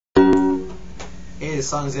Hey, the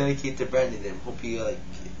song's dedicated to Brandon. Hope you like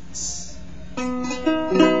it.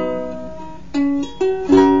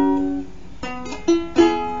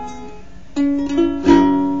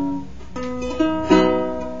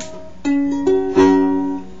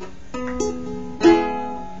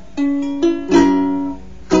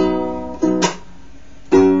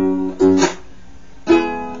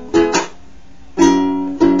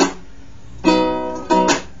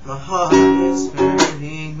 My heart is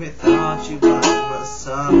hurting without you by my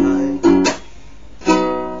side.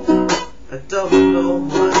 I don't know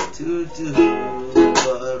what to do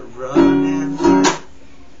but run and hide.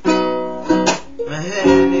 My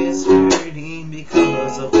head is hurting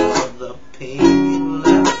because of all the pain you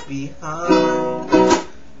left behind.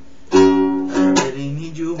 I really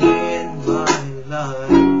need you in my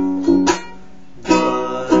life.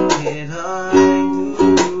 What did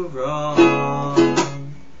I do wrong?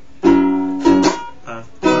 I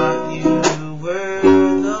thought you were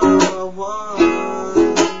the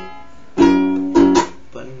one,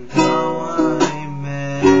 but now I'm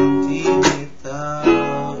empty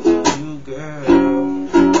without you,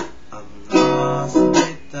 girl. I'm lost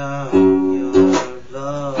without your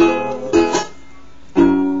love.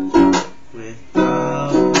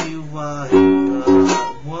 Without you I'm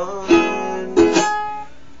not one.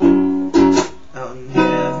 I'll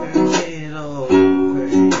never get over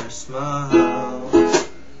your smile.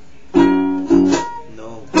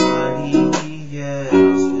 Nobody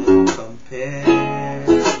else will compare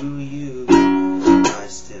to you. I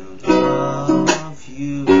still love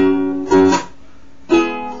you.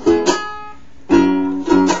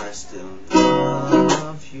 I still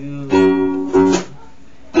love you.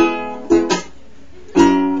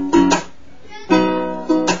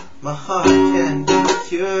 My heart can be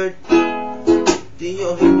cured. The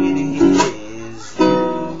only remedy is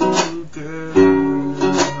you,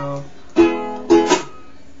 girl.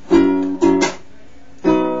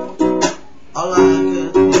 All I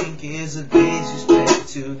could think is the days we spent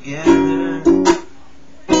together,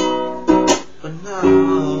 but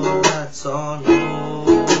now that's all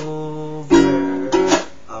over.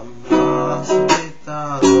 I'm lost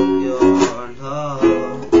without your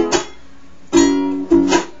love.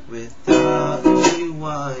 Without you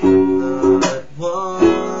I'm not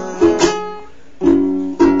one.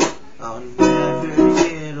 I'll never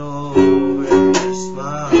get over your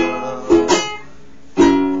smile.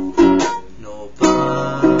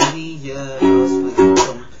 Nobody else will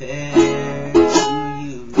compare to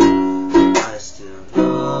you. I still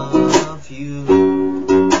love you.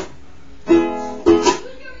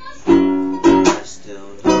 I still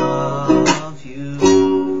love you.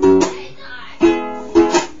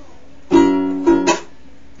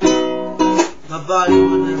 My body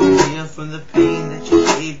will never heal from the pain that you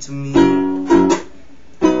gave to me.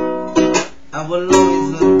 I will always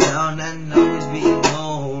look down and always be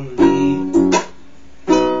lonely.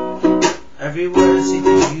 Every word I say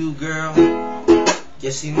to you, girl,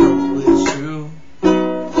 yes, you know it's true.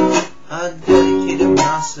 I dedicated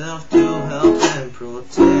myself to help and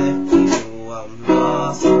protect you. I'm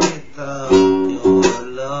lost without